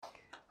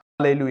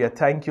Hallelujah.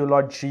 Thank you,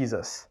 Lord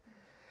Jesus.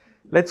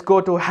 Let's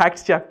go to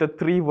Acts chapter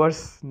 3,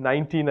 verse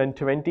 19 and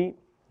 20.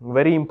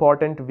 Very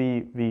important.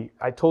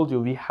 I told you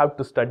we have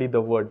to study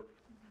the word.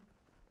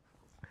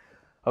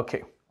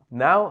 Okay.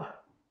 Now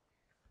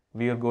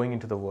we are going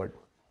into the word.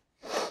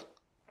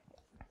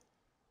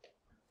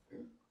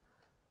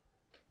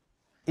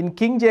 In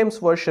King James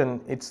Version,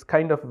 it's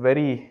kind of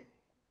very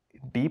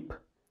deep.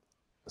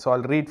 So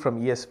I'll read from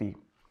ESV.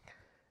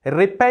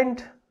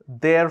 Repent,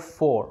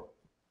 therefore.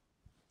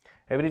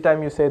 Every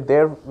time you say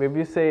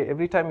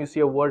every time you see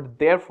a word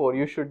therefore,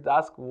 you should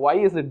ask, why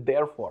is it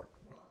therefore?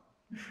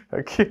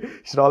 Okay, you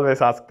should always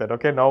ask that.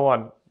 Okay, no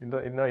one,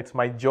 it's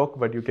my joke,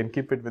 but you can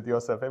keep it with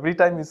yourself. Every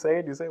time you say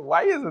it, you say,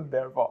 why is it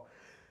therefore?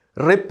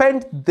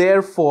 Repent,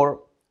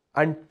 therefore,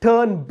 and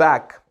turn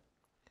back,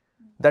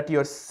 that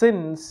your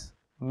sins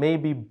may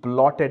be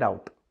blotted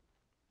out.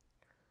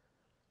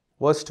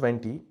 Verse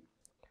 20,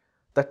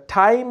 the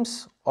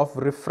times of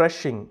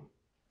refreshing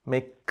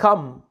may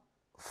come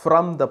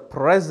from the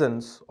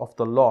presence of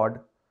the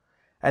Lord,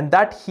 and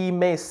that he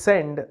may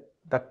send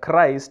the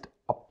Christ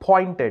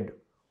appointed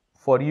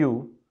for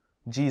you,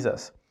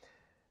 Jesus.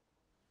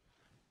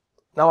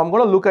 Now I'm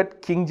going to look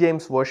at King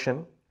James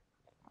Version.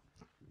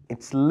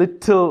 It's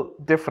little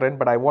different,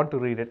 but I want to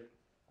read it.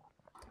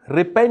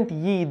 Repent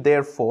ye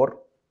therefore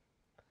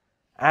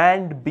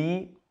and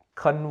be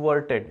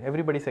converted.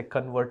 Everybody say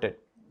converted.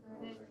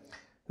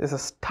 There's a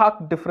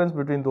stark difference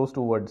between those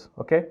two words,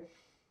 okay?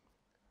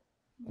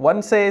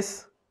 One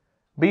says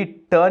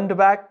be turned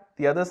back,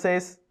 the other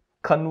says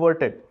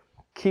converted.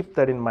 Keep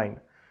that in mind.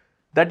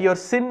 That your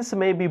sins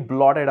may be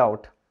blotted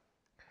out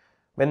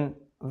when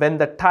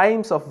the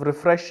times of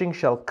refreshing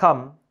shall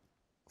come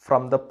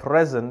from the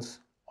presence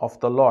of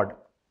the Lord.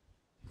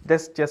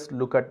 Let's just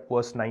look at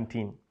verse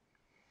 19.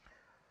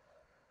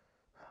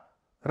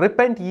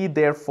 Repent ye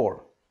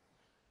therefore.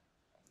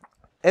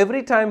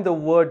 Every time the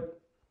word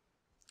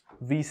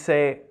we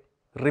say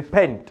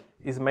repent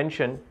is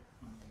mentioned,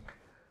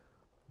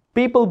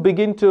 people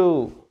begin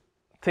to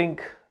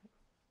think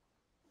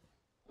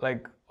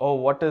like, oh,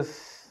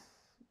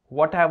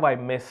 what have I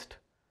missed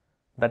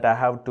that I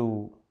have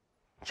to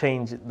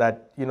change?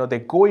 That, they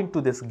go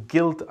into this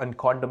guilt and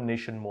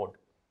condemnation mode.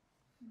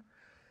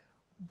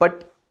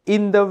 But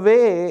in the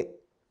way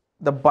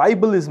the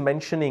Bible is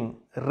mentioning,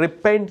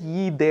 repent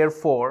ye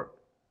therefore,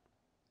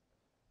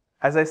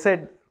 as I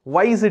said,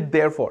 why is it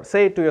therefore?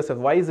 Say it to yourself,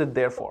 why is it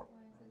therefore?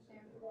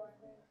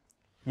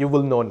 You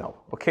will know now,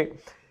 okay?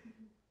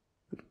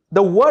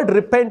 The word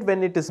repent,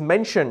 when it is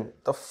mentioned,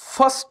 the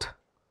first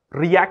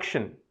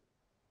reaction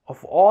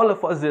of all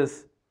of us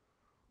is,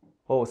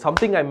 oh,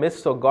 something I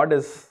missed, so God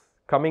is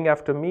coming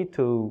after me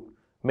to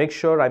make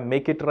sure I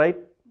make it right.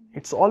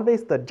 It's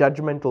always the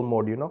judgmental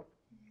mode,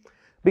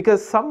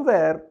 because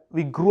somewhere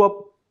we grew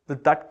up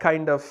with that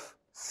kind of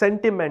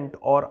sentiment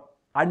or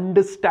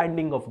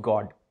understanding of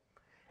God.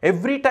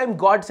 Every time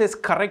God says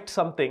correct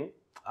something,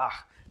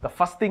 the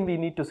first thing we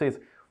need to say is,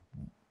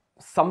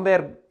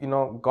 somewhere,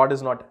 God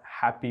is not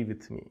happy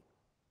with me.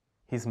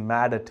 He's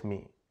mad at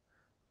me.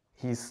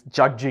 He's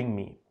judging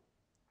me.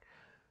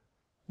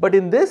 But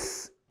in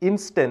this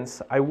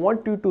instance, I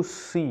want you to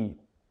see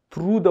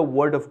through the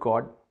word of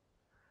God,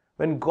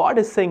 when God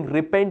is saying,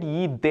 repent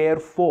ye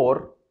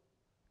therefore,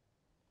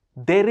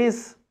 there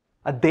is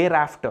a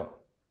thereafter.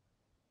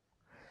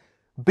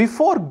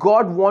 Before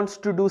God wants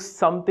to do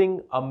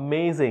something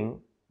amazing,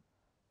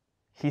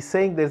 He's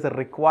saying there's a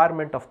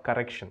requirement of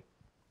correction.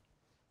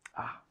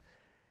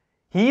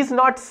 He is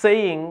not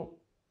saying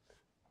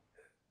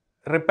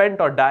repent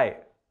or die.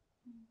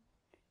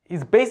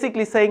 He's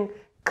basically saying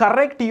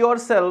correct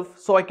yourself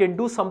so I can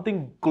do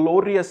something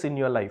glorious in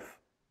your life.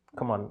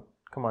 Come on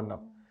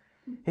now.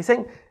 He's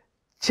saying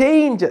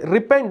change,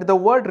 repent. The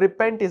word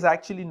repent is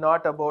actually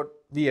not about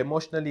the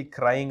emotionally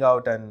crying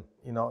out, and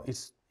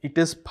it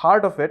is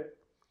part of it,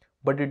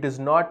 but it is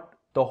not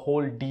the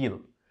whole deal.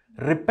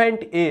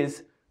 Repent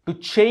is to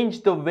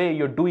change the way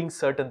you're doing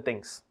certain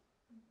things.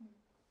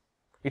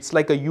 It's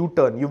like a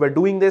U-turn. You were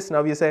doing this,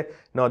 now you say,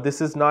 no,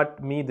 this is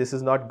not me, this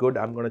is not good,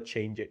 I'm going to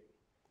change it.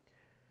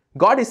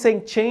 God is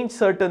saying change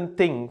certain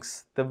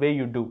things the way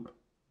you do.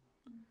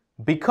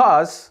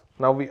 Because,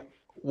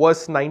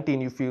 verse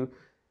 19,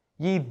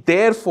 ye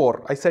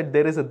therefore, I said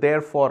there is a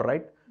therefore,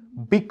 right?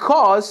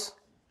 Because,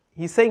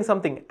 He's saying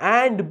something,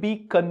 and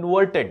be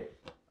converted.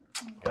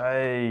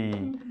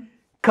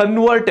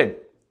 Converted.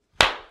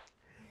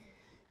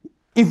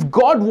 If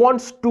God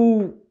wants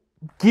to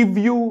give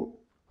you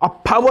a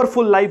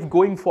powerful life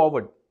going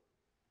forward,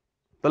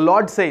 the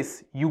Lord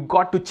says, you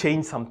got to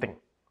change something.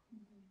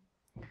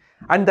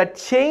 And that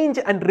change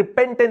and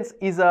repentance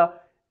is a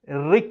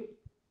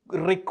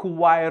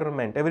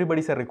requirement.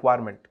 Everybody say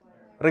requirement.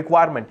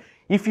 Requirement.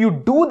 If you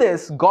do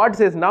this, God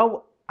says,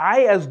 now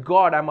I as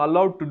God am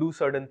allowed to do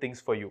certain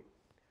things for you.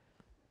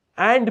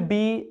 And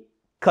be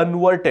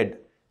converted.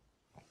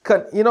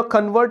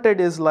 Converted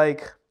is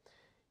like,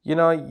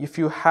 if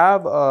you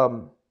have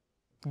a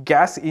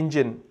gas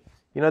engine,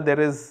 there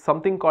is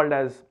something called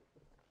as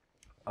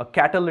a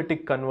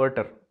catalytic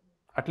converter.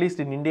 At least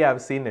in India,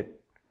 I've seen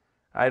it.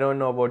 I don't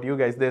know about you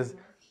guys.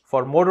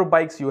 For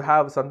motorbikes, you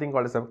have something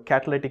called as a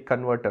catalytic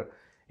converter.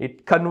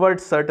 It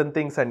converts certain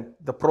things, and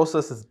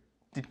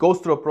it goes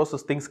through a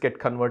process, things get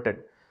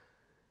converted.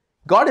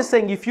 God is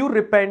saying, if you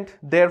repent,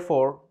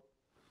 therefore,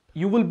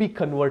 you will be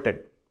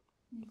converted.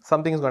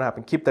 Something is going to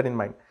happen. Keep that in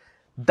mind.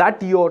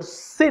 That your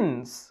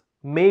sins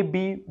may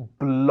be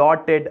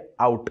blotted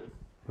out.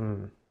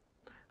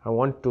 I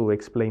want to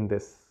explain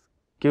this.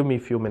 Give me a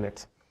few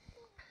minutes.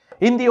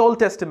 In the Old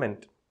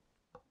Testament,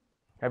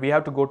 we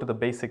have to go to the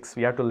basics.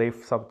 We have to lay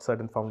some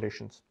certain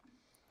foundations.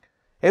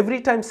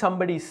 Every time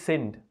somebody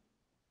sinned,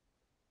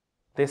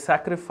 they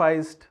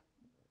sacrificed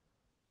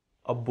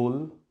a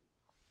bull,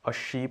 a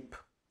sheep,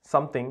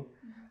 something,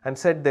 and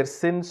said their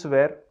sins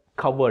were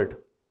covered.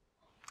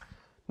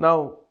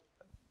 Now,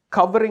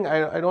 covering,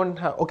 I don't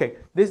have, okay,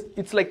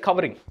 it's like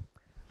covering.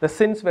 The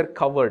sins were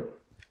covered.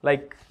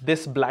 Like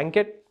this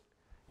blanket,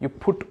 you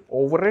put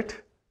over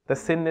it, the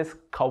sin is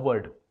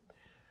covered.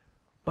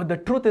 But the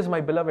truth is,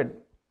 my beloved,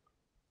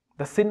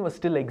 the sin was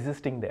still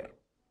existing there.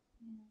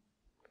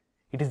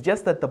 It is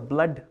just that the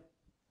blood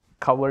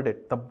covered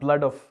it. The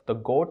blood of the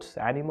goats,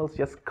 animals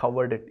just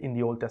covered it in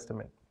the Old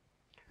Testament.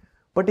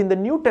 But in the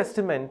New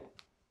Testament,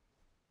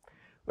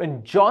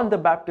 when John the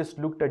Baptist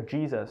looked at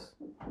Jesus,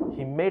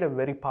 he made a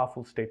very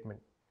powerful statement.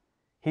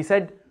 He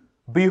said,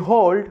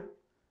 "Behold,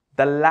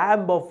 the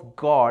Lamb of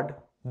God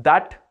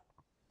that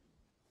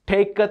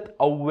taketh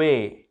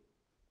away."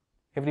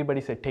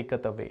 Everybody say,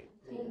 taketh away.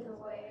 Take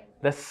away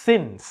The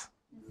sins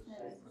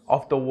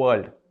of the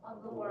world.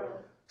 of the world.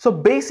 So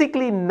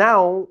basically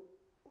now,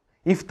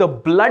 if the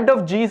blood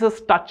of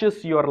Jesus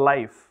touches your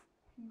life,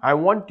 I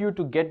want you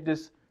to get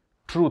this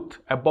truth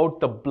about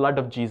the blood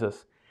of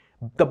Jesus.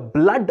 The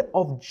blood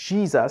of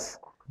Jesus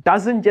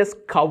doesn't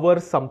just cover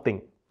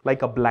something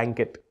like a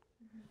blanket.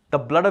 The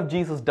blood of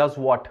Jesus does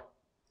what?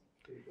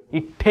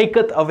 It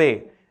taketh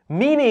away.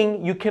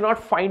 Meaning you cannot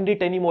find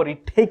it anymore.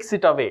 It takes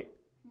it away.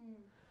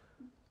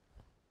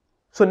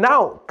 So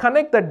now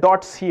connect the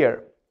dots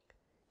here.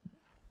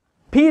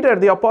 Peter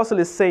the apostle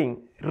is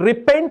saying,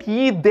 repent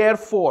ye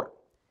therefore.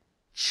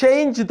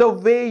 Change the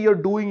way you're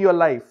doing your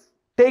life.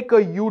 Take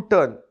a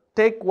U-turn.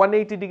 Take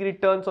 180-degree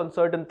turns on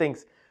certain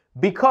things.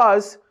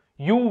 Because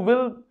you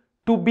will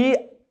to be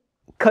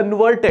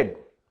converted.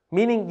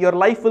 Meaning your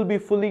life will be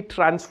fully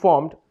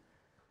transformed.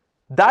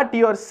 That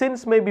your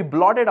sins may be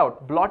blotted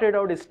out. Blotted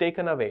out is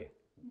taken away.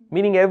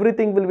 Meaning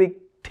everything will be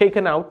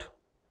taken out.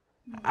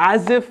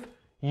 As if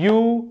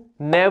you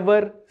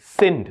never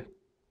sinned.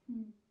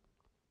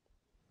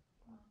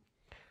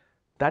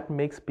 That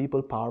makes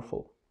people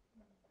powerful.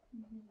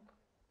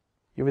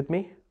 You with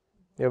me?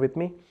 You're with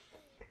me?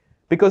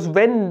 Because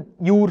when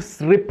you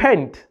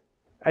repent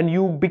and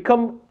you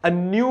become a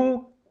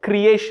new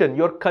creation,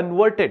 you're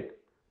converted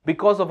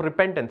because of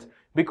repentance.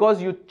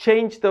 Because you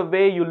change the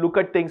way you look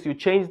at things, you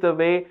change the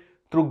way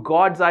through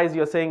God's eyes,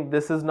 you're saying,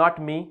 this is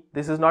not me,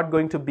 this is not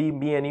going to be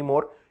me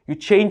anymore. You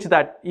change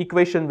that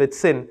equation with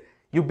sin,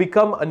 you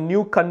become a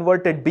new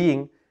converted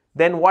being.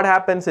 Then what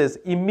happens is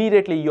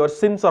immediately your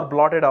sins are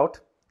blotted out,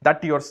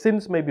 that your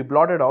sins may be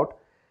blotted out.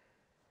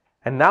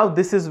 And now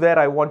this is where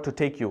I want to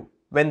take you.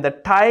 When the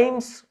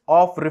times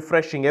of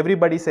refreshing,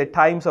 everybody say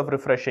times of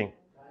refreshing.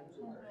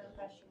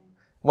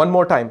 One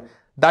more time.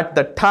 That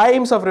the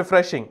times of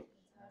refreshing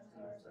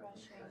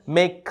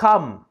may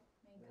come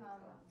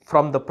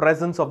from the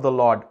presence of the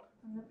Lord.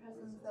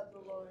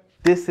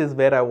 This is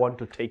where I want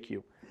to take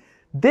you.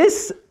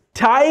 This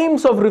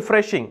times of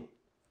refreshing.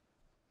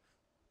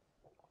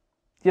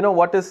 You know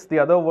what is the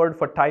other word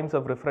for times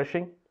of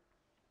refreshing?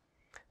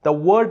 The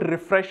word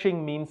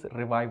refreshing means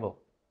revival.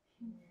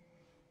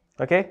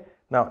 Okay?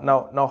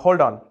 Now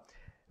hold on.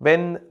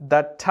 When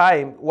the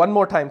time, one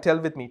more time, tell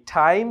with me,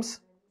 times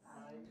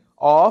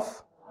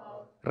of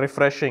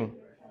refreshing.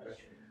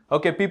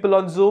 Okay, people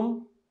on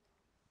Zoom,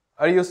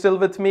 are you still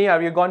with me?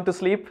 Have you gone to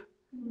sleep?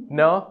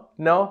 No?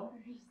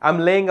 I'm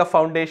laying a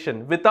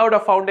foundation. Without a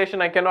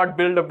foundation, I cannot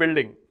build a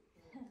building.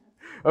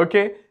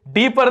 Okay?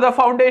 Deeper the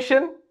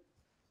foundation,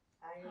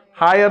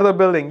 higher the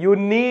building. You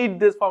need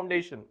this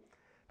foundation.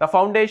 The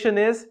foundation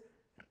is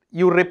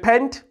you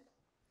repent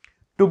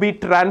to be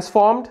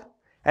transformed.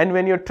 And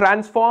when you're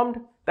transformed,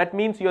 that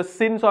means your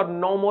sins are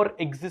no more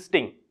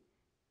existing.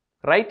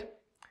 Right?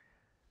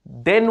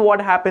 Then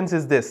what happens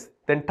is this.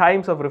 Then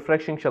times of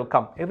refreshing shall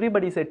come.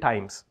 Everybody say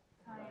times.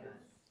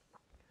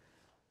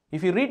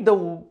 If you read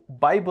the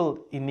Bible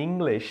in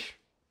English,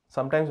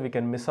 sometimes we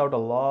can miss out a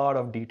lot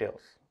of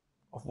details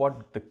of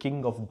what the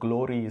King of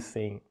Glory is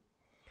saying.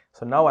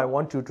 So now I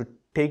want you to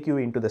take you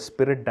into the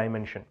spirit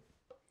dimension.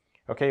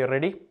 Okay, you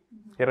ready?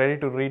 You ready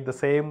to read the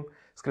same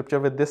scripture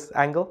with this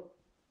angle?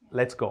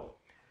 Let's go.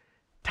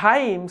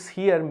 Times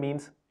here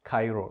means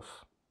kairos.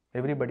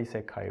 Everybody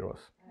say kairos.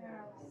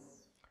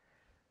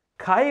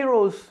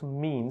 Kairos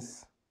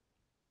means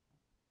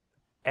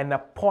an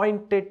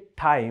appointed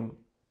time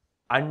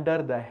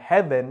under the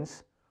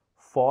heavens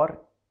for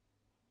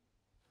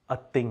a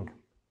thing.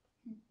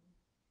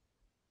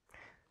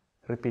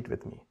 Repeat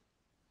with me.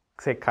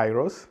 Say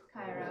kairos.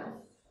 Kairos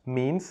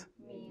Means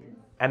means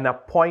an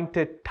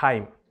appointed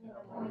time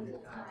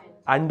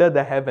under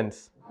the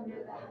heavens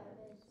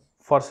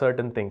for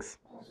certain things.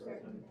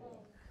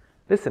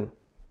 Listen,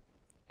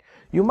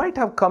 you might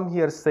have come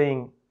here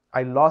saying,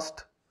 I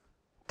lost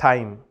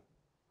time.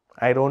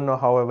 I don't know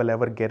how I will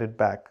ever get it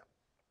back.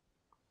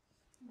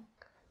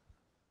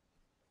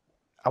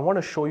 I want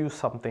to show you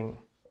something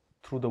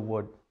through the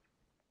word.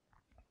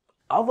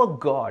 Our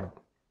God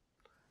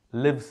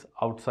lives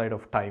outside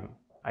of time.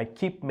 I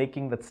keep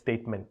making that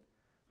statement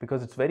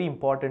because it's very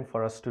important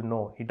for us to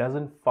know He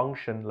doesn't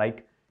function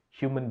like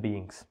human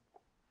beings.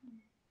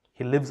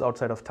 He lives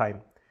outside of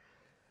time.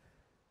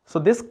 So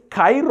this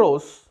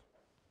kairos,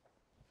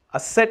 a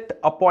set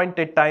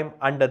appointed time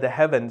under the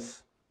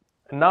heavens.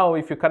 Now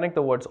if you connect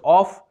the words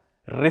of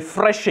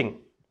refreshing.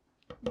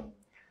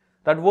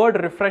 That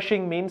word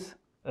refreshing means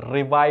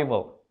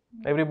revival.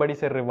 Everybody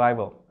say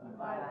revival.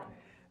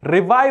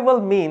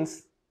 Revival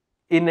means,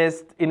 in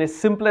its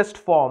simplest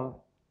form,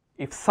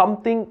 if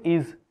something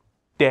is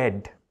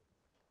dead,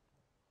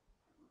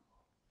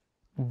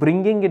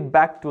 bringing it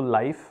back to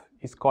life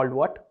is called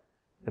what?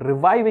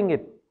 Reviving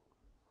it.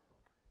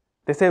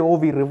 They say, oh,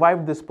 we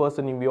revived this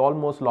person, we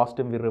almost lost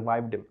him, we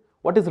revived him.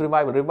 What is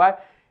revival?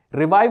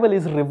 Revival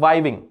is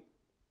reviving.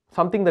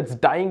 Something that's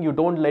dying, you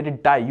don't let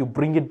it die, you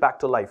bring it back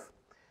to life.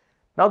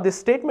 Now this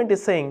statement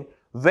is saying,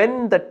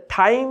 when the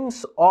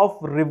times of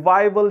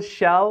revival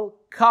shall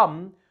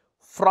come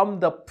from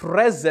the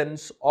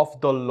presence of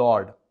the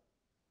Lord.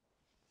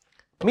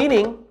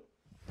 Meaning,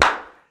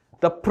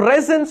 the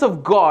presence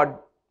of God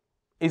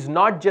is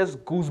not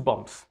just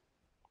goosebumps.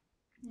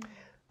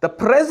 The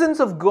presence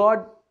of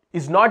God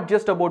is not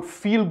just about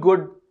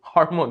feel-good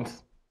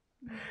hormones.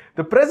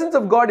 The presence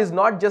of God is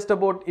not just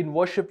about in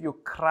worship you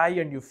cry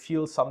and you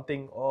feel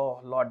something, oh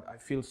Lord, I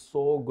feel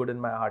so good in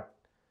my heart.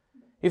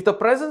 If the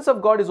presence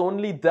of God is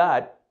only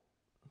that,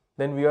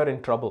 then we are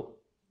in trouble.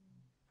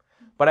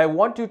 But I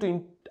want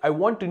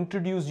to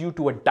introduce you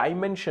to a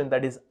dimension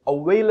that is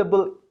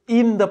available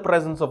in the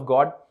presence of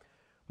God,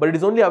 but it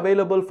is only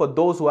available for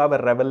those who have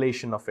a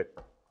revelation of it.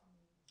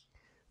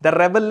 The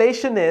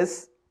revelation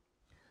is,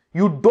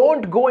 you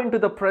don't go into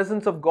the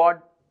presence of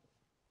God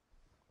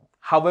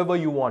however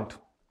you want.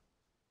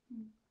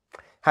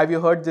 Have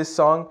you heard this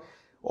song,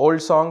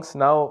 old songs?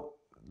 Now,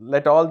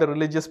 let all the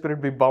religious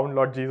spirit be bound,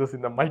 Lord Jesus,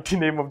 in the mighty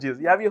name of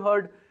Jesus. Have you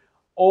heard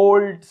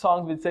old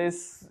songs which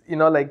says,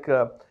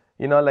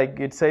 like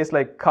it says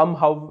like, come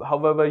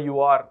however you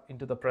are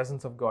into the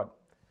presence of God.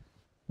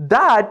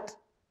 That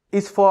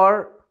is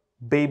for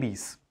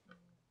babies.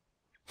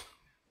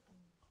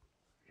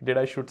 Did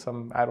I shoot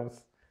some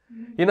arrows?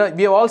 We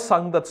have all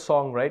sung that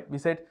song, right? We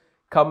said,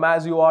 come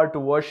as you are to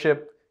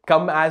worship,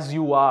 come as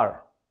you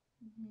are.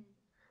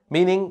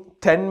 Meaning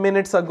 10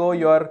 minutes ago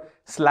you're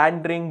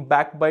slandering,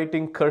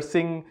 backbiting,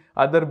 cursing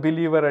other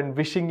believer and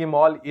wishing him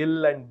all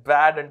ill and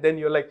bad, and then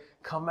you're like,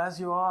 come as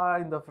you are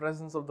in the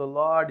presence of the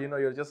Lord.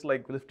 You're just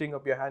like lifting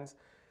up your hands.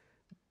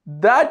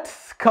 That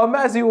come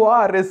as you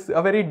are is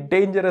a very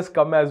dangerous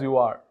come as you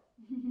are.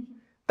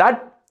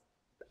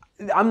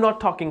 I'm not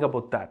talking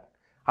about that.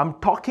 I'm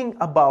talking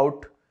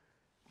about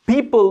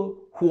people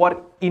who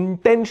are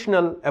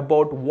intentional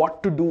about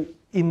what to do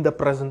in the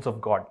presence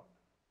of God.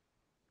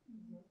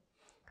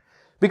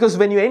 Because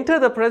when you enter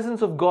the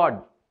presence of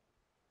God,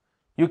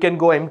 you can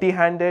go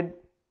empty-handed,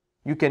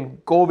 you can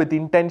go with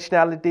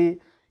intentionality,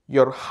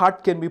 your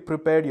heart can be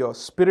prepared, your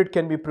spirit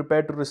can be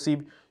prepared to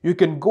receive. You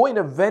can go in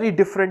a very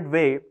different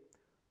way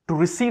to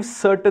receive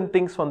certain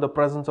things from the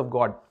presence of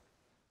God.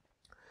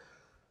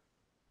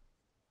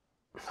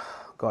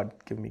 God,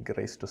 give me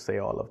grace to say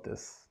all of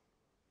this.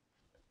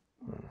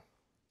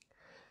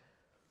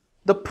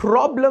 The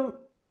problem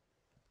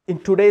in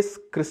today's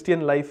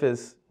Christian life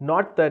is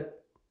not that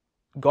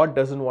God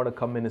doesn't want to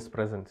come in His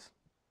presence.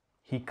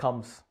 He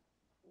comes.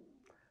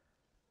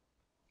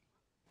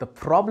 The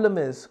problem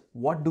is,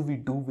 what do we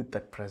do with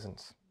that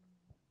presence?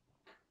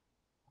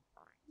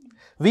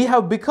 We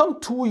have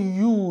become too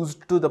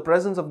used to the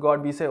presence of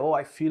God. We say, oh,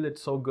 I feel it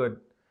so good.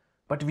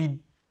 But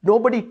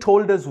nobody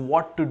told us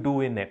what to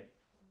do in it.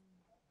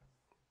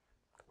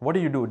 What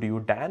do? Do you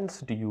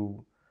dance? Do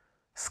you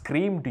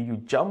scream? Do you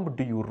jump?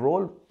 Do you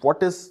roll?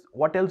 What else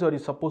are you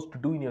supposed to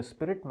do in your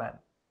spirit, man?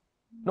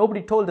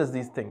 Nobody told us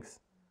these things.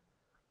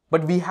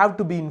 But we have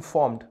to be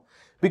informed.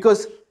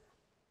 Because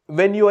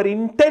when you are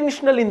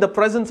intentional in the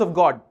presence of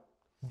God,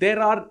 there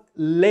are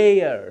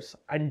layers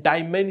and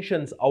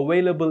dimensions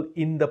available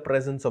in the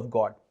presence of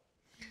God.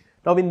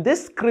 Now in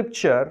this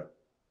scripture,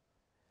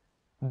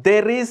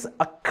 there is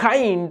a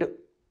kind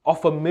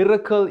of a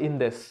miracle in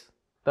this.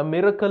 The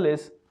miracle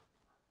is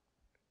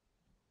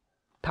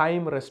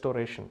time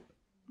restoration.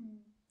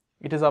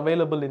 It is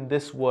available in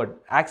this word.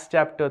 Acts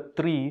chapter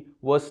 3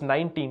 verse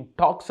 19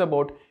 talks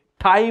about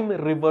time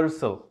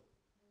reversal.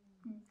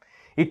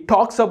 It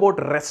talks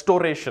about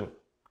restoration.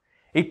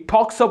 It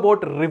talks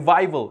about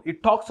revival.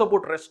 It talks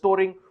about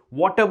restoring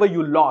whatever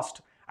you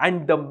lost.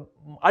 And the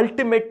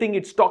ultimate thing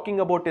it's talking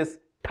about is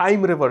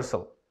time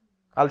reversal.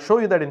 I'll show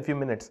you that in a few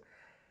minutes.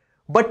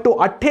 But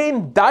to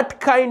attain that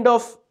kind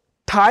of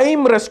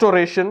time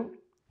restoration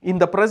in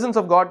the presence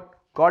of God,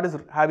 God is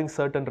having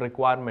certain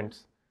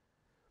requirements.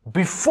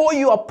 Before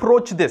you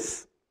approach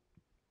this,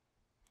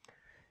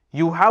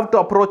 you have to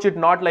approach it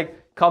not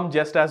like, come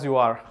just as you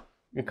are.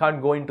 You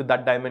can't go into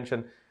that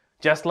dimension.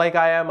 Just like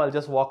I am, I'll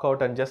just walk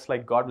out and just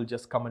like God will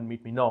just come and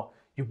meet me. No,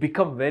 you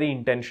become very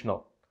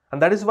intentional.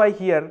 And that is why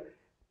here,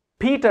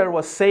 Peter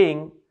was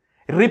saying,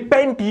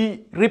 repent,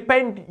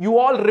 you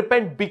all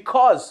repent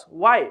because.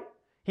 Why?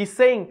 He's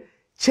saying,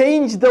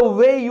 change the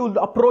way you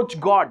approach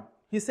God.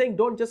 He's saying,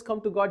 don't just come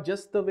to God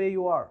just the way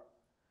you are.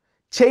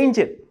 Change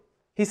it.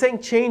 He's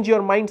saying, change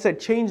your mindset,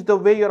 change the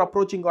way you're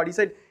approaching God. He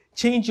said,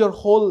 change your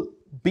whole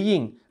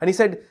being. And he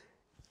said,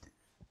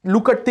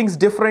 look at things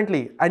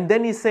differently. And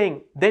then he's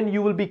saying, then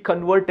you will be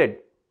converted.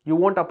 You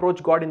won't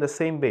approach God in the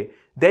same way.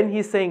 Then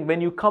he's saying, when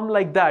you come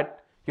like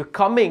that, you're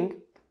coming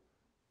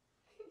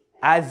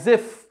as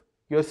if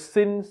your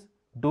sins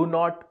do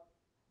not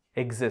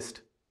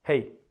exist.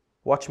 Hey,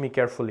 watch me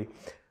carefully.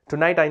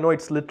 Tonight, I know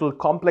it's a little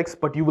complex,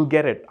 but you will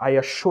get it. I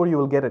assure you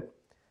will get it.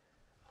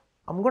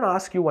 I'm going to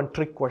ask you one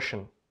trick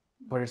question,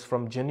 but it's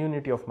from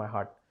genuinity of my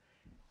heart.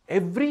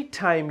 Every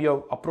time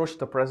you approach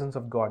the presence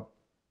of God,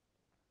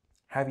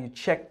 have you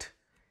checked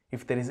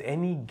if there is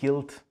any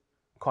guilt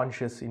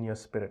conscious in your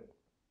spirit?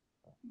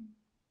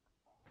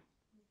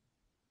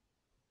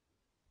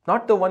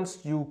 Not the ones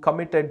you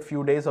committed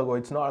few days ago.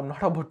 I'm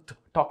not about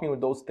talking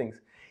about those things.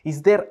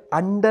 Is there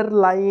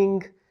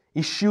underlying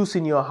issues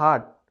in your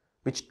heart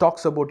which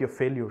talks about your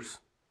failures?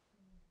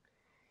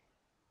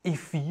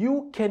 If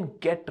you can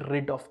get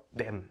rid of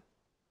them,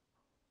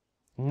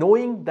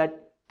 knowing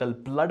that the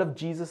blood of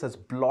Jesus has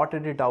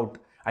blotted it out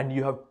and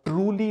you have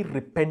truly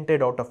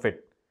repented out of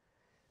it,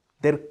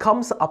 there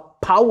comes a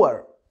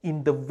power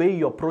in the way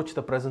you approach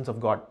the presence of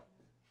God.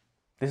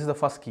 This is the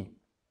first key.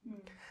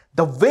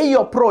 The way you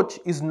approach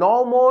is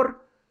no more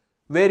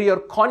where your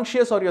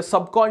conscious or your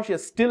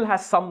subconscious still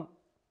has some,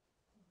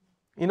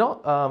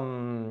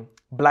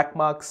 black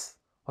marks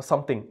or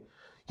something.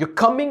 You're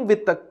coming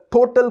with a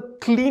total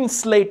clean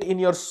slate in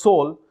your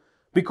soul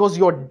because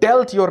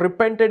you're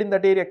repented in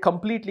that area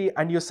completely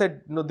and you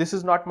said, no, this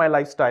is not my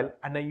lifestyle.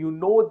 And then you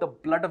know the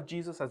blood of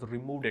Jesus has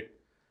removed it.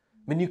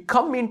 When you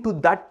come into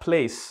that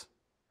place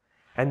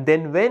and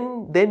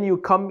then you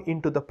come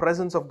into the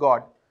presence of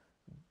God,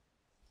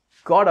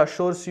 God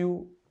assures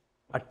you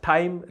a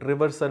time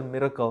reversal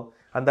miracle.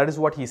 And that is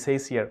what he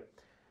says here.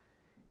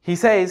 He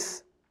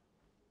says,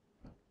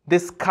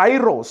 this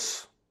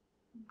kairos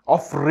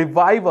of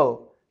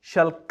revival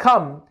shall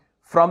come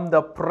from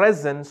the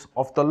presence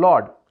of the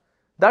Lord.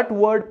 That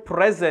word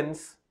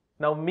presence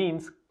now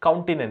means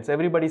countenance.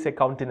 Everybody say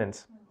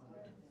countenance.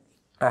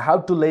 I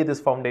have to lay this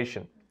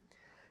foundation.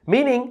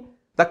 Meaning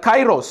the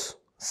kairos,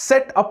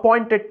 set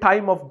appointed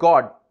time of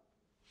God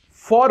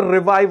for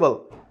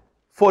revival,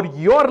 for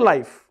your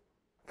life,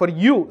 for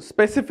you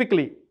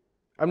specifically.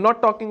 I'm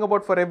not talking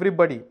about for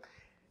everybody.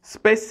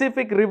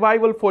 Specific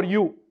revival for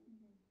you.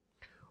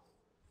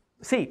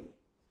 See,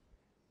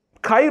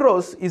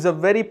 kairos is a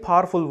very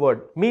powerful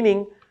word,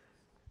 meaning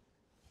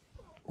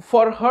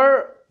for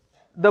her,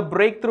 the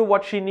breakthrough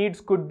what she needs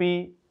could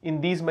be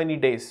in these many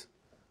days.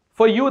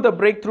 For you, the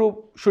breakthrough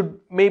should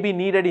maybe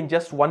needed in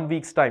just 1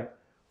 week's time.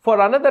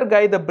 For another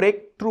guy, the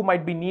breakthrough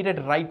might be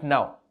needed right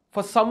now.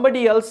 For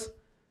somebody else,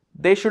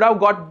 they should have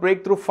got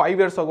breakthrough 5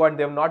 years ago and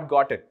they have not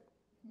got it.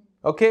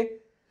 Okay?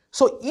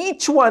 So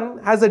each one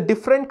has a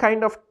different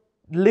kind of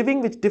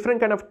living with different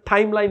kind of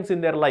timelines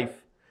in their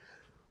life.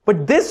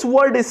 But this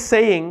word is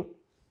saying,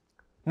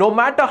 no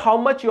matter how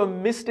much you have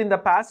missed in the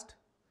past,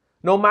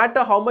 no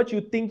matter how much you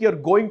think you're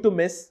going to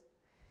miss,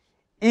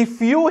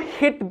 if you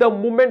hit the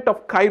moment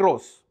of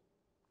kairos,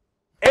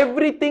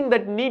 everything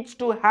that needs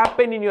to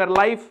happen in your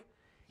life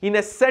in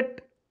a set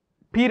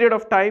period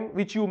of time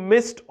which you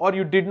missed or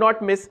you did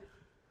not miss,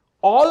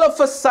 all of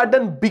a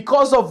sudden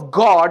because of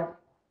God,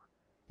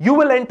 you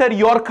will enter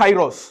your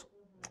kairos.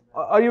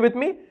 Are you with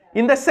me?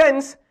 In the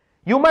sense,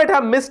 you might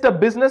have missed a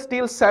business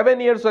deal 7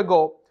 years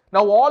ago.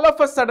 Now all of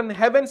a sudden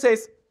heaven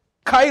says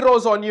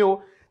kairos on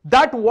you,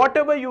 that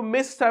whatever you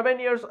missed 7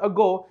 years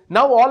ago,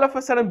 now all of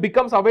a sudden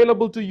becomes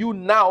available to you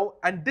now,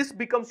 and this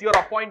becomes your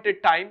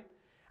appointed time.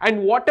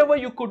 And whatever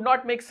you could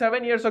not make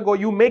 7 years ago,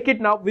 you make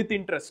it now with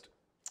interest.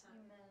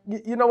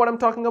 You know what I'm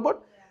talking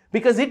about? Yeah.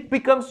 Because it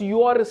becomes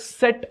your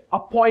set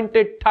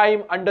appointed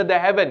time under the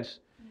heavens.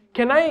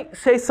 Can I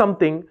say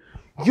something?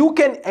 You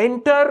can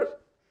enter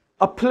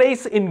a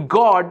place in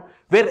God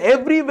where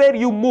everywhere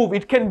you move,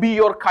 it can be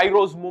your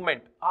kairos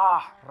moment.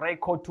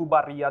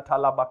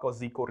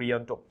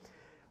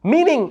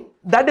 Meaning,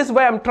 that is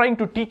why I'm trying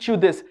to teach you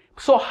this.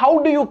 So how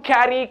do you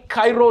carry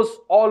kairos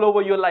all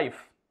over your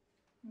life?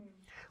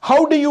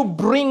 How do you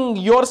bring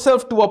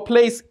yourself to a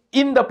place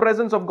in the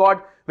presence of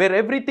God where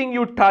everything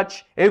you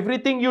touch,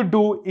 everything you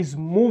do is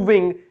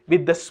moving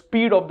with the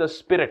speed of the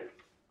Spirit?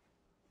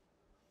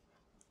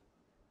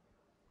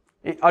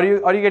 Are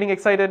you getting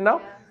excited now?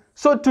 Yeah.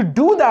 So to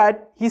do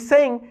that, he's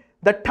saying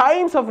the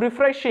times of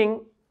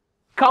refreshing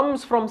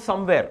comes from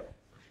somewhere.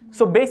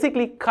 So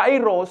basically,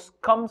 kairos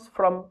comes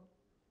from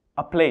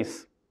a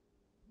place.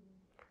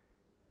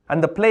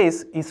 And the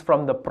place is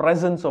from the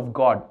presence of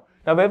God.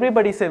 Now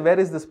everybody say, where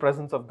is this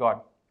presence of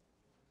God?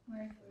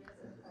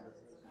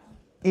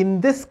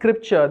 In this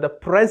scripture, the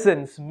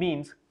presence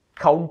means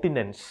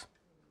countenance.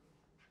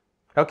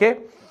 Okay?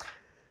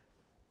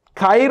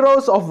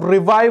 Kairos of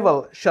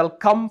revival shall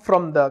come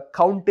from the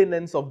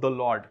countenance of the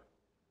Lord.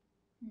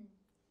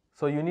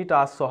 So you need to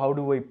ask, so how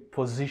do I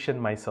position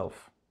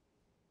myself?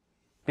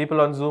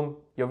 People on Zoom,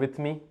 you're with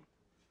me?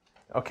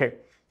 Okay.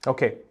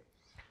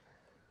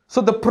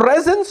 So the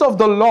presence of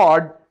the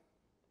Lord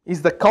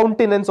is the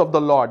countenance of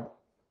the Lord.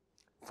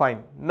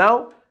 Fine.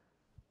 Now,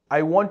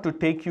 I want to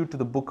take you to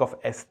the book of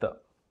Esther.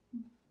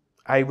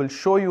 I will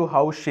show you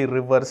how she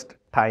reversed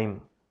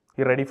time.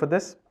 You ready for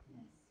this?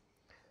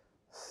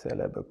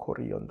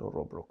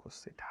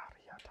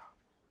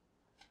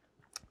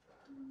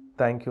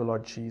 Thank you,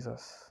 Lord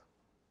Jesus.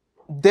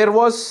 There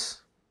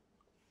was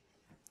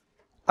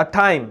a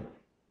time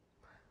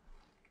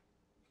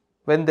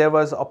when there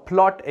was a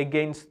plot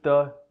against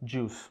the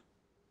Jews,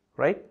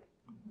 right?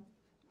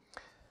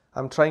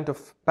 I'm trying to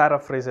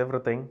paraphrase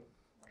everything.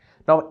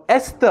 Now,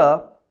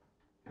 Esther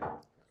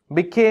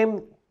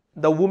became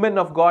the woman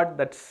of God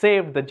that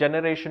saved the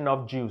generation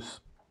of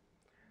Jews.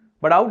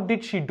 But how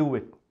did she do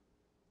it?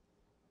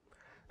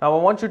 Now,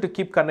 I want you to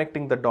keep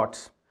connecting the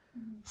dots.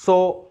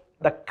 So,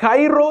 the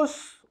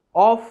kairos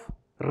of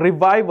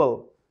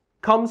revival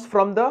comes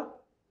from the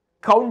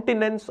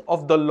countenance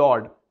of the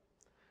Lord.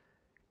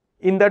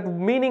 In that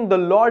meaning, the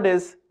Lord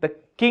is the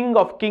King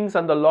of kings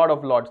and the Lord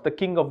of lords, the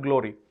King of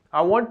glory.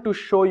 I want to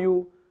show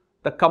you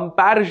the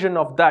comparison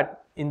of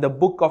that in the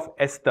book of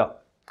Esther.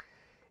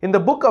 In the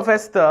book of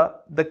Esther,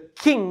 the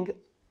king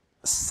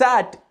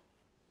sat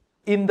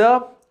in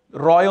the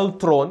royal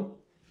throne.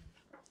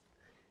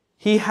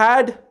 He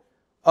had,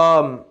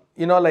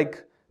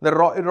 like the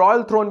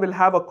royal throne will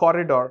have a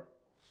corridor,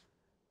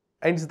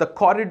 and it's the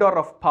corridor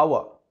of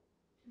power.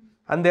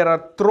 And there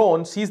are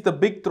thrones. He's the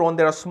big throne.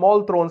 There are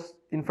small thrones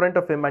in front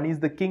of him, and he's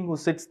the king who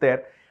sits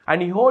there.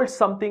 And he holds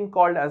something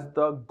called as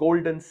the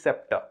golden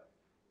scepter.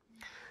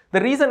 The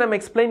reason I'm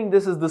explaining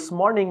this is this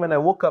morning when I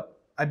woke up,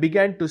 I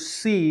began to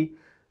see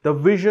the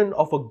vision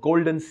of a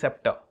golden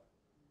scepter.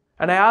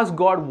 And I asked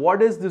God,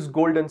 what is this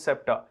golden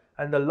scepter?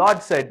 And the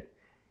Lord said,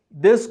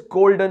 this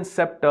golden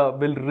scepter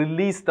will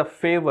release the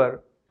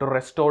favor to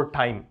restore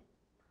time.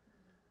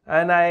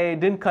 And I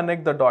didn't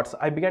connect the dots.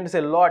 I began to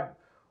say, Lord,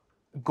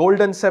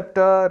 golden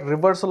scepter,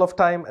 reversal of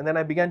time. And then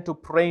I began to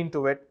pray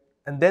into it.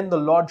 And then the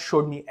Lord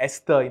showed me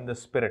Esther in the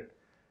spirit.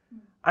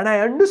 And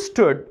I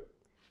understood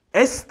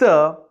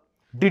Esther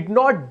did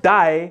not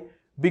die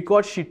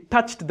because she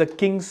touched the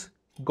king's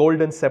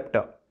golden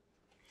scepter.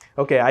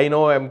 Okay, I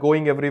know I'm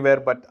going everywhere,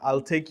 but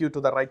I'll take you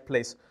to the right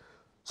place.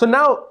 So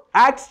now,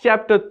 Acts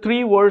chapter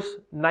 3 verse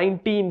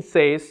 19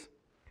 says,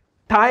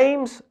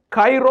 times,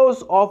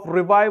 kairos of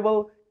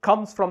revival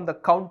comes from the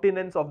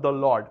countenance of the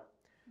Lord.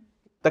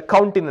 The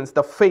countenance,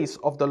 the face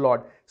of the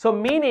Lord. So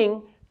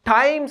meaning,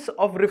 times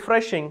of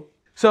refreshing.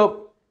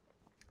 So,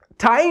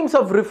 times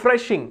of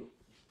refreshing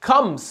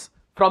comes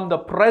from the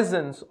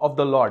presence of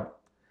the Lord.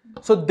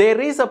 So there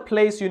is a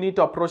place you need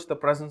to approach the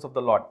presence of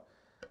the Lord.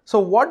 So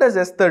what does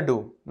Esther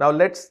do? Now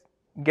let's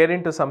get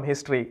into some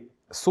history.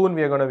 Soon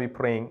we are going to be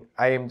praying.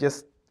 I am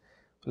just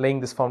laying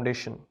this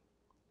foundation.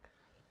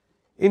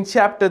 In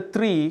chapter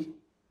 3,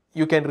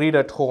 you can read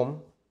at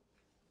home.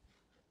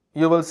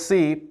 You will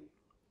see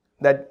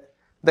that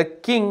the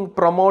king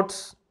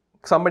promotes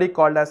somebody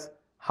called as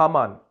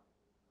Haman.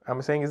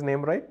 I'm saying his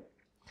name right?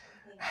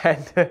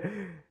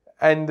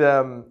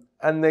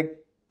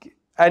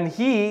 And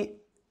he,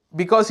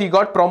 because he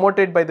got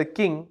promoted by the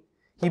king,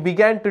 he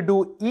began to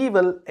do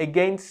evil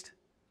against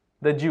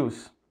the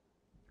Jews.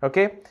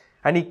 Okay?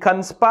 And he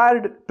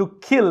conspired to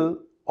kill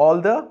all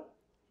the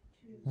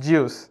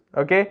Jews.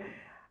 Okay?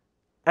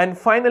 And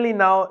finally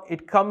now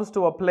it comes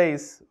to a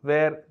place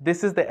where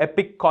this is the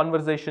epic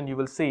conversation you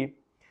will see.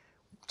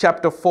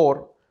 Chapter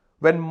 4,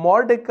 when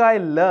Mordecai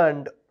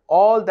learned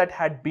all that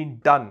had been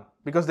done,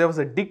 because there was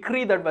a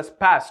decree that was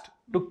passed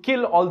to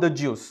kill all the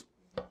Jews.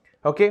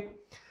 Okay?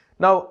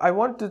 Now I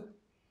want to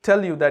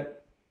tell you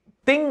that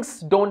things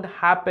don't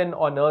happen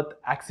on earth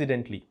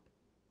accidentally.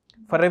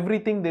 For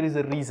everything there is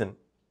a reason.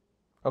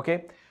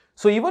 Okay?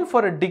 So even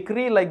for a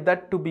decree like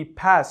that to be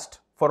passed,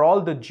 for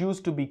all the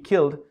Jews to be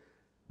killed,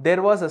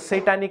 there was a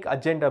satanic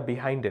agenda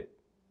behind it.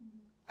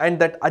 And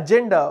that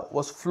agenda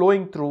was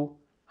flowing through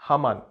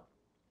Haman.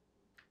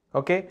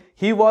 Okay?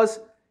 He was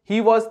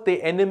the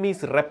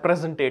enemy's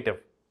representative.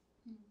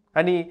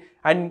 And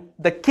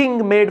the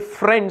king made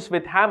friends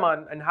with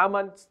Haman, and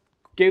Haman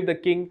gave the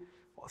king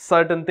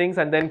certain things,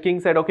 and then king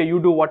said, okay, you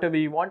do whatever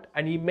you want,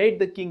 and he made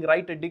the king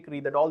write a decree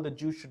that all the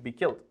Jews should be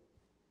killed.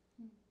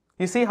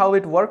 You see how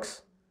it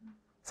works?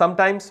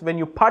 Sometimes when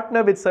you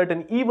partner with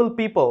certain evil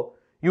people,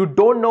 you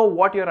don't know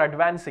what you're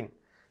advancing.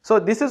 So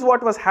this is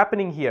what was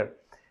happening here.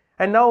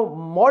 And now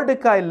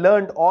Mordecai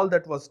learned all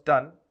that was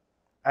done,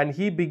 and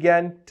he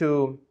began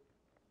to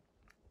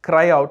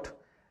cry out.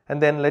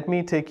 And then let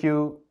me take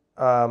you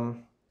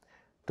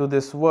to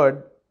this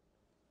word,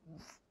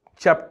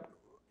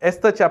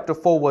 Esther chapter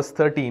 4 verse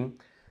 13.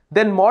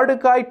 Then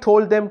Mordecai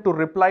told them to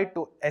reply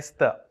to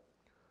Esther,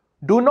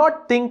 Do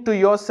not think to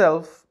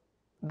yourself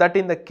that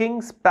in the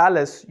king's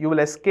palace you will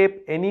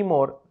escape any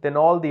more than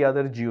all the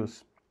other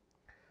Jews.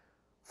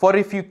 For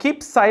if you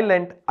keep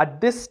silent at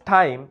this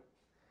time,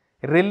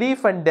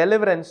 relief and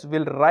deliverance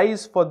will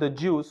rise for the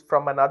Jews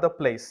from another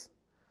place.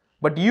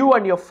 But you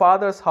and your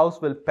father's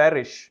house will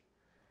perish.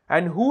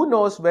 And who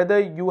knows whether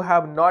you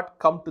have not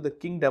come to the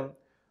kingdom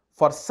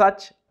for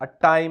such a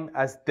time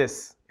as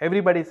this.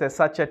 Everybody says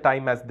such a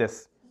time as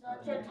this.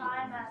 Such a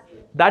time as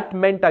this. That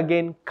meant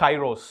again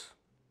kairos.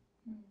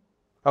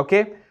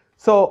 Okay.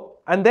 So,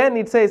 and then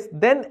it says,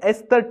 then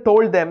Esther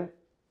told them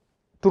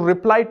to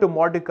reply to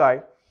Mordecai,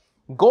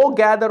 go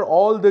gather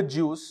all the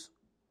Jews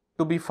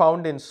to be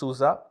found in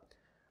Susa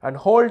and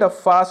hold a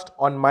fast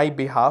on my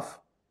behalf,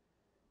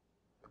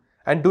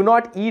 and do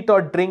not eat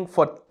or drink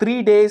for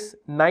 3 days,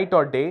 night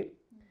or day.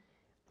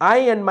 I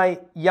and my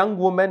young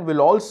woman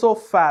will also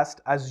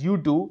fast as you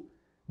do.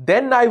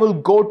 Then I will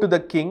go to the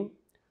king,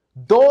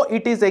 though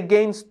it is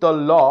against the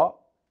law,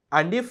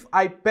 and if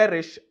I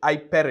perish, I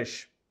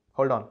perish.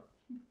 Hold on.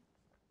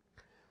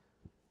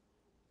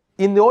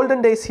 In the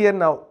olden days here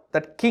now,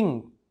 that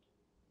king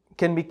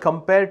can be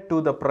compared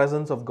to the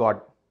presence of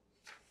God.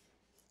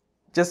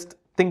 Just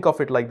think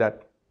of it like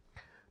that.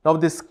 Now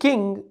this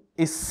king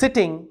is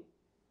sitting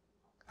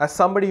as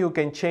somebody who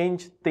can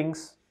change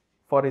things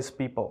for his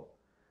people.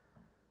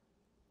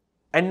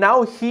 And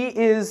now he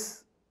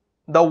is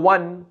the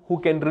one who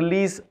can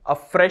release a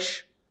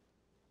fresh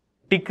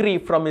decree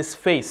from his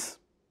face.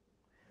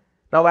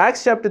 Now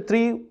Acts chapter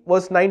 3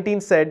 verse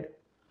 19 said,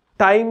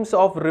 times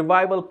of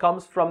revival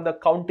comes from the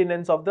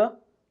countenance of the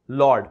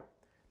Lord.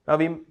 Now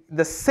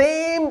the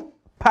same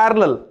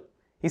parallel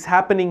is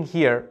happening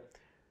here.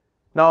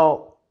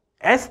 Now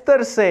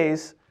Esther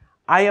says,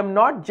 I am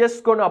not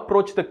just going to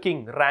approach the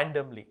king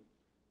randomly.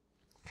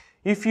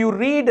 If you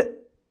read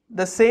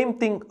the same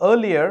thing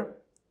earlier,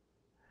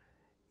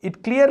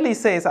 it clearly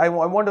says, I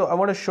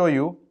want to show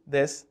you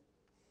this.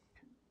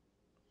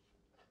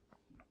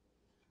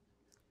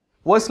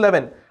 Verse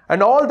 11,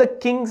 and all the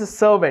king's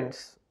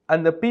servants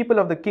and the people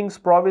of the king's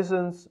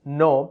provinces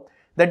know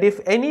that if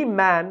any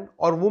man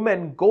or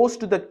woman goes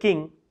to the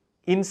king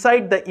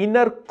inside the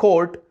inner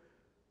court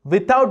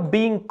without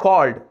being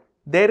called,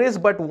 there is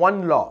but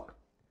one law,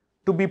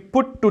 to be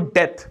put to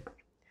death,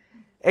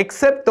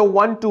 except the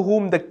one to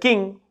whom the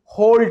king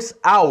holds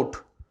out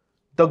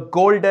the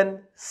golden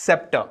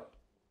scepter,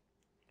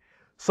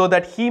 so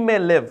that he may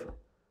live.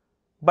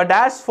 But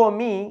as for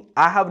me,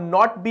 I have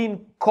not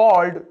been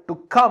called to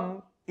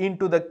come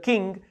into the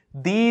king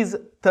these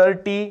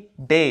 30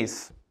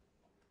 days.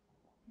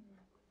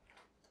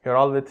 You're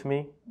all with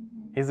me?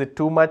 Is it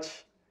too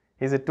much?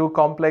 Is it too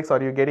complex?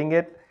 Are you getting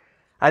it?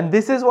 And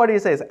this is what he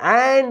says.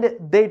 And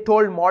they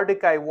told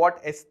Mordecai what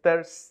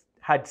Esther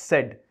had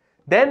said.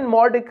 Then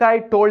Mordecai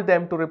told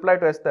them to reply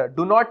to Esther,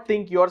 do not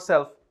think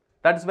yourself.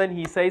 That's when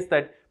he says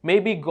that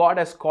maybe God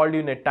has called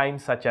you in a time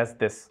such as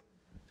this.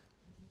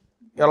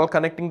 You're all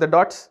connecting the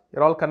dots?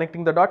 You're all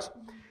connecting the dots?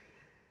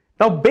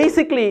 Now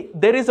basically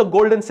there is a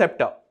golden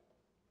scepter.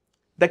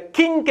 The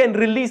king can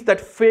release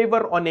that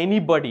favor on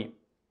anybody.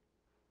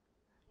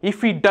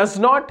 If he does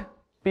not,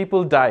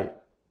 people die.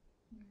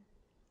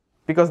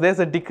 Because there's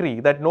a decree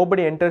that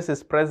nobody enters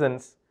his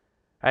presence,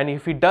 and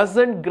if he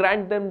doesn't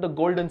grant them the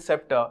golden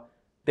scepter,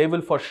 they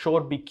will for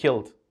sure be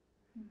killed.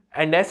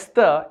 And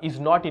Esther is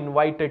not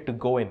invited to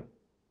go in.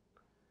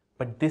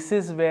 But this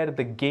is where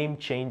the game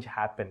change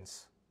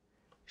happens.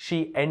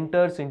 She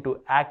enters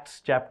into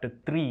Acts chapter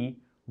 3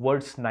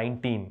 verse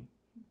 19.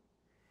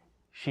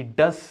 She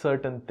does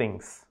certain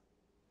things.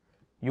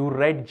 You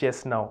read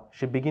just now,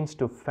 she begins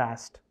to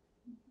fast.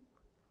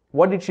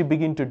 What did she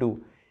begin to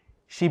do?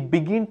 She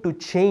began to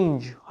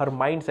change her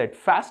mindset.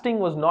 Fasting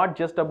was not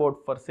just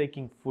about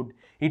forsaking food.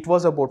 It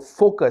was about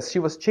focus. She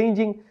was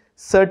changing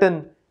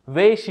certain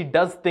way she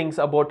does things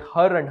about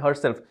her and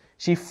herself.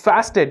 She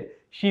fasted,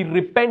 she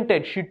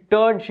repented, she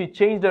turned, she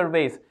changed her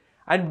ways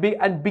and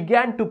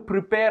began to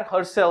prepare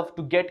herself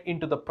to get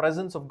into the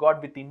presence of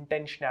God with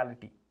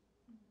intentionality.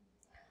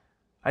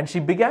 And she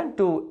began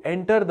to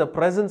enter the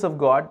presence of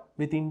God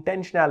with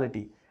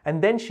intentionality.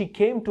 And then she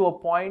came to a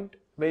point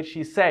where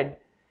she said,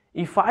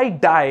 if I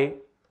die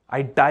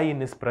in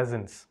His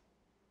presence.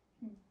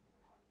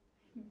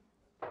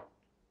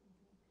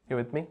 You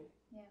with me?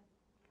 Yeah.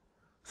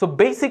 So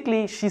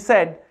basically she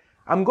said,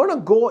 I'm going to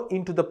go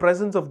into the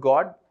presence of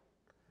God,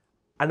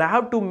 and I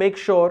have to make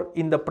sure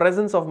in the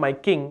presence of my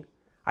king,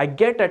 I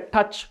get a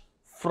touch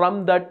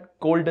from that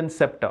golden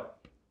scepter.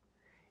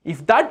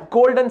 If that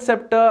golden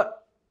scepter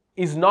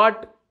is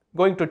not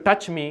going to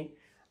touch me,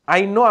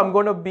 I know I'm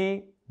going to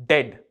be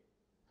dead.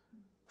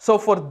 So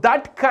for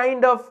that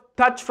kind of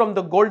touch from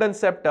the golden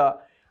scepter,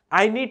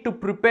 I need to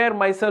prepare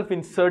myself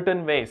in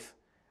certain ways.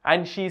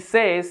 And she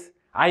says,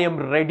 I am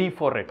ready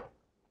for it.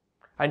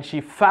 And she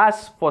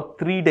fasts for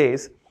 3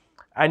 days.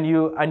 And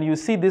you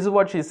see, this is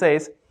what she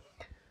says.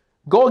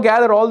 Go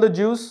gather all the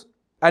Jews,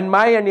 and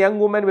my and young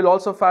woman will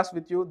also fast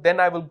with you. Then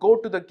I will go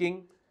to the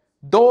king,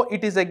 though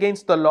it is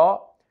against the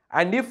law.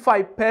 And if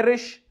I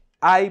perish,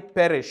 I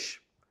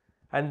perish.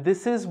 And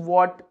this is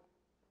what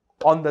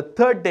On the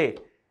third day,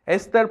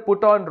 Esther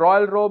put on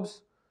royal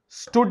robes,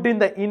 stood in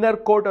the inner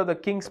court of the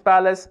king's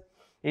palace,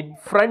 in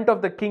front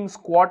of the king's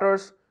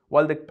quarters,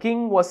 while the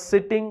king was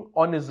sitting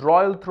on his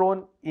royal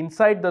throne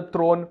inside the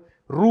throne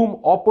room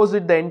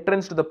opposite the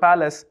entrance to the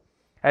palace.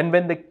 And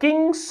when the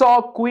king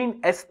saw Queen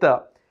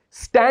Esther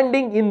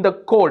standing in the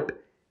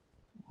court,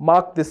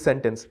 mark this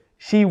sentence,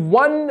 she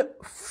won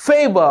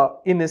favor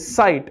in his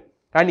sight,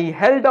 and he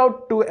held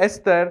out to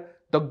Esther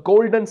the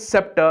golden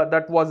scepter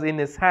that was in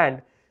his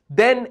hand.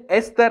 Then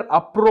Esther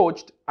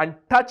approached and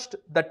touched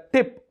the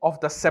tip of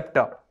the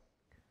scepter.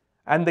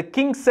 And the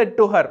king said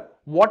to her,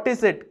 "What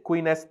is it,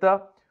 Queen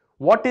Esther?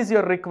 What is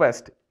your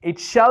request? It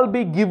shall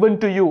be given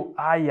to you,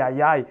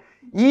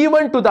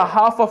 even to the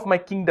half of my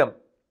kingdom."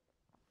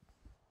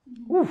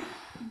 Oof.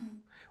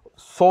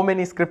 So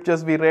many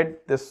scriptures we read,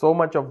 there's so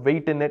much of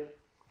weight in it.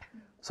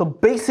 So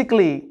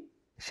basically,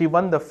 she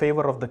won the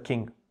favor of the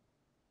king.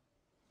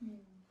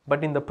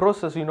 But in the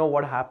process, you know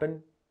what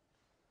happened?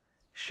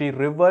 She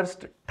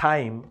reversed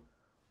time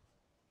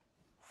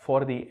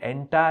for the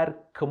entire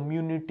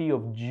community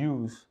of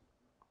Jews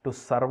to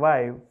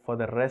survive for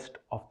the rest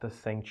of the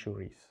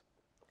centuries.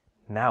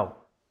 Now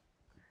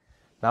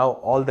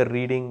all the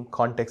reading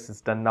context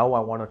is done. Now I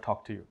want to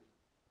talk to you.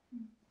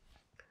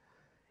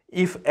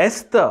 If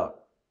Esther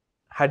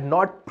had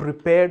not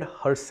prepared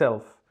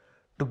herself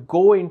to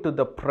go into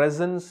the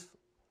presence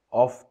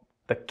of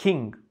the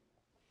king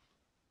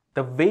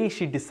the way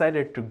she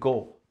decided to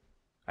go,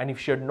 and if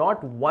she had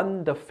not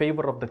won the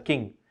favor of the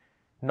king,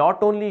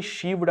 not only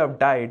she would have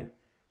died,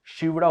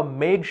 she would have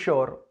made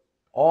sure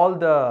all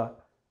the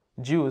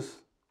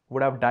Jews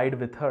would have died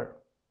with her.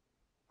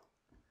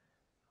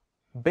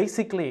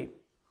 Basically,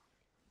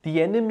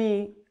 the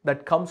enemy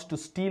that comes to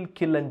steal,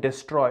 kill and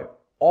destroy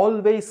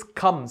always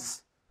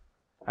comes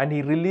and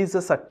he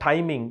releases a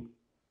timing.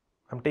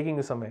 I'm taking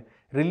you somewhere.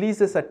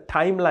 Releases a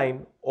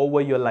timeline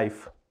over your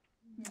life.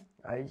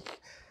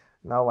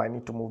 Now I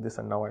need to move this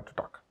and now I have to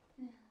talk.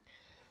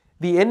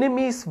 The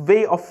enemy's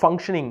way of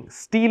functioning,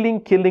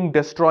 stealing, killing,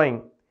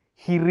 destroying,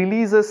 he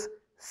releases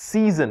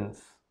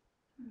seasons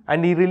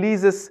and he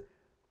releases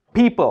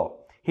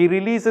people. He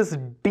releases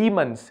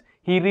demons.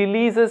 He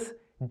releases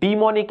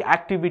demonic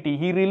activity.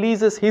 He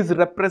releases his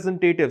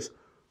representatives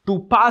to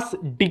pass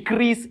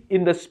decrees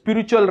in the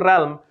spiritual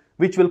realm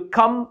which will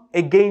come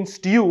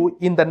against you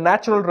in the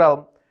natural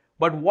realm.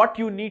 But what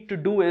you need to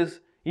do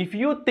is, if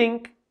you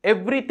think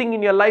everything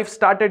in your life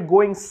started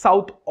going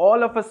south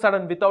all of a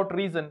sudden without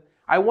reason,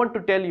 I want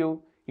to tell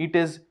you, it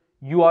is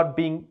you are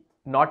being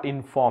not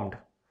informed.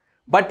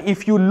 But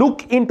if you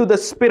look into the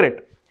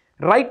spirit,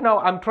 right now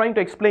I'm trying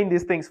to explain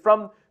these things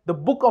from the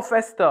book of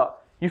Esther.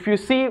 If you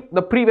see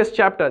the previous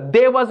chapter,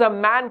 there was a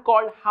man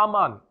called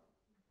Haman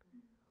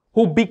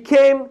who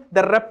became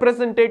the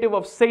representative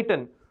of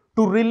Satan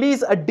to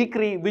release a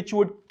decree which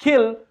would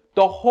kill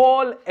the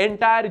whole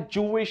entire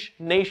Jewish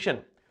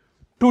nation.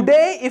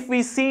 Today, if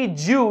we see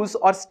Jews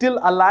are still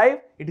alive,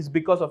 it is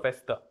because of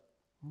Esther.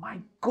 My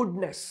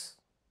goodness.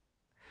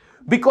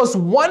 Because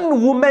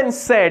one woman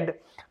said,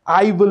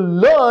 I will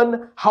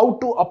learn how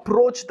to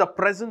approach the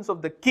presence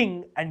of the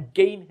king and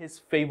gain his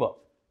favor.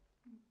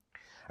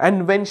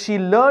 And when she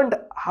learned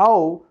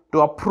how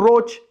to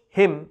approach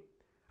him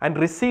and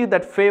receive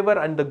that favor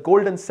and the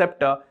golden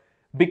scepter,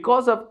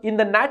 because of, in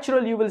the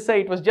natural you will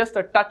say it was just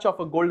a touch of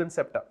a golden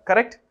scepter,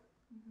 correct?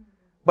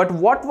 But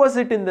what was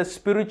it in the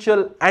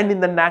spiritual and in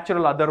the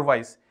natural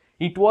otherwise?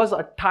 It was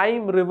a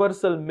time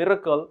reversal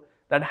miracle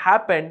that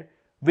happened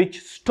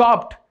which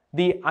stopped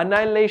the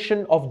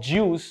annihilation of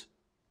Jews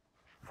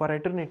for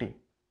eternity.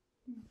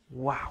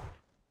 Wow.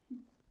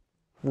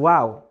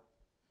 Wow.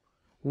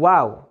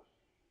 Wow.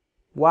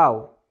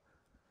 Wow.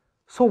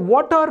 So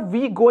what are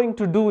we going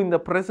to do in the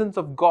presence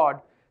of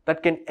God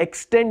that can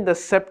extend the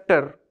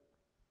scepter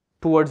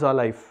towards our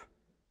life?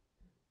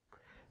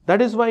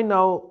 That is why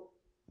now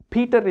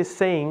Peter is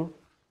saying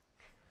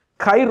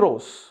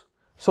Kairos.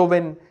 So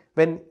when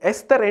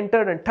Esther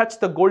entered and touched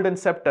the golden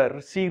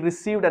scepter, she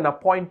received an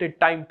appointed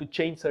time to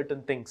change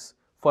certain things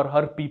for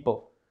her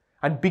people.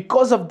 And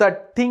because of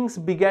that, things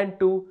began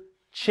to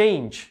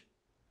change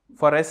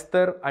for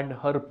Esther and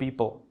her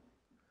people.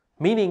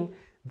 Meaning,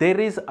 there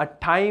is a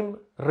time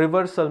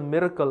reversal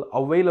miracle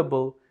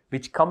available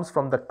which comes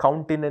from the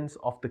countenance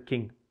of the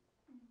king.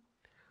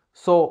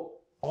 So,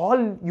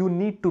 all you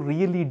need to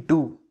really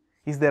do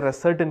is there are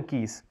certain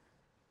keys.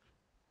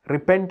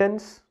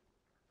 Repentance,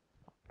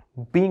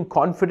 being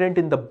confident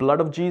in the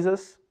blood of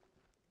Jesus,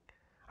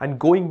 and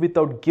going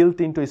without guilt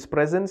into his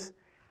presence.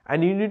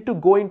 And you need to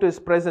go into his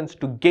presence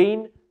to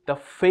gain the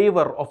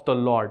favor of the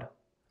Lord.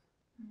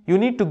 You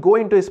need to go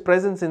into his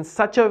presence in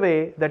such a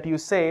way that you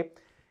say,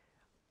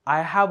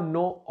 I have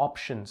no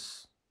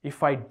options.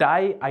 If I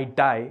die, I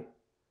die.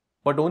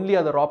 But only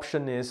other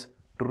option is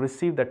to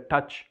receive the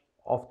touch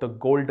of the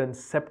golden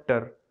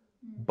scepter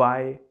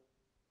by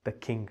the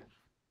king.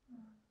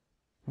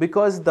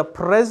 Because the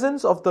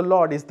presence of the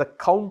Lord is the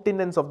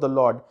countenance of the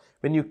Lord.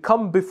 When you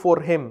come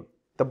before him,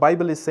 the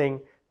Bible is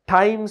saying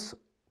times,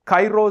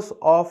 kairos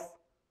of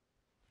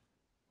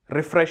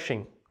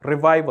refreshing,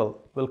 revival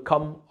will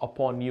come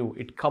upon you.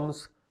 It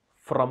comes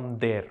from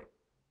there.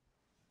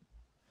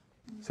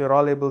 So you're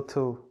all able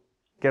to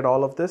get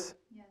all of this?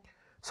 Yes.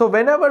 So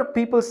whenever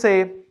people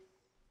say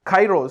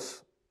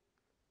Kairos,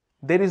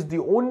 there is the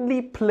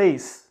only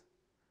place,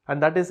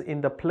 and that is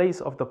in the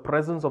place of the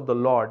presence of the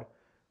Lord,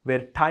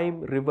 where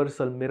time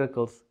reversal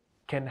miracles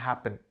can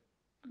happen.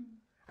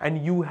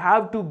 And you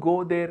have to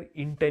go there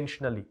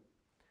intentionally.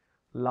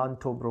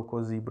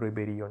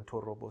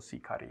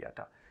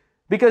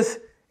 Because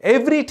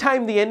every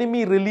time the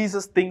enemy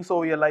releases things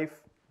over your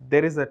life,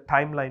 there is a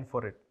timeline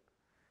for it.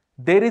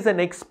 There is an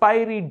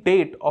expiry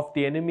date of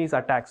the enemy's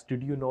attacks.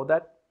 Did you know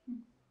that?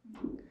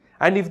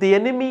 And if the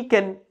enemy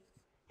can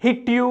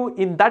hit you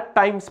in that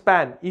time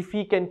span, if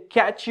he can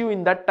catch you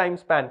in that time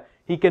span,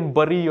 he can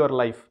bury your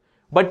life.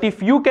 But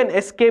if you can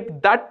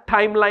escape that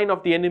timeline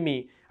of the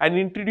enemy and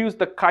introduce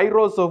the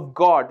kairos of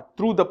God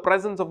through the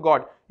presence of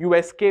God, you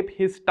escape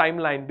his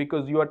timeline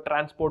because you are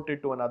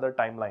transported to another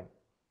timeline.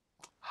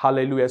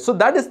 Hallelujah. So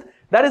that is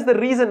the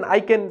reason I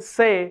can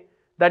say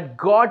that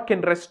God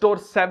can restore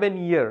 7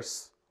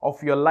 years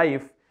of your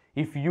life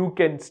if you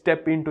can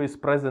step into his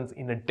presence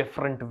in a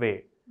different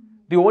way.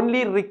 The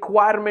only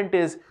requirement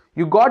is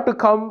you got to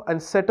come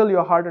and settle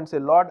your heart and say,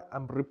 Lord,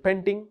 I'm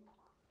repenting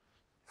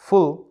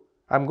full.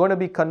 I'm going to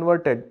be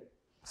converted,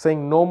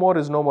 saying no more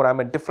is no more. I'm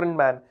a different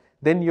man.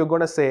 Then you're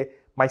going to say,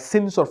 my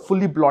sins are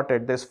fully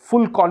blotted. There's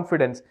full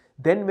confidence.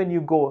 Then when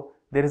you go,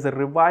 there is a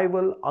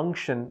revival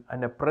unction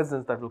and a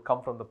presence that will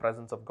come from the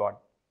presence of God.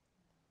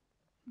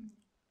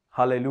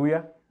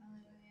 Hallelujah. Hallelujah.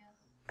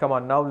 Come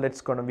on, now we're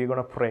going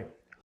to pray.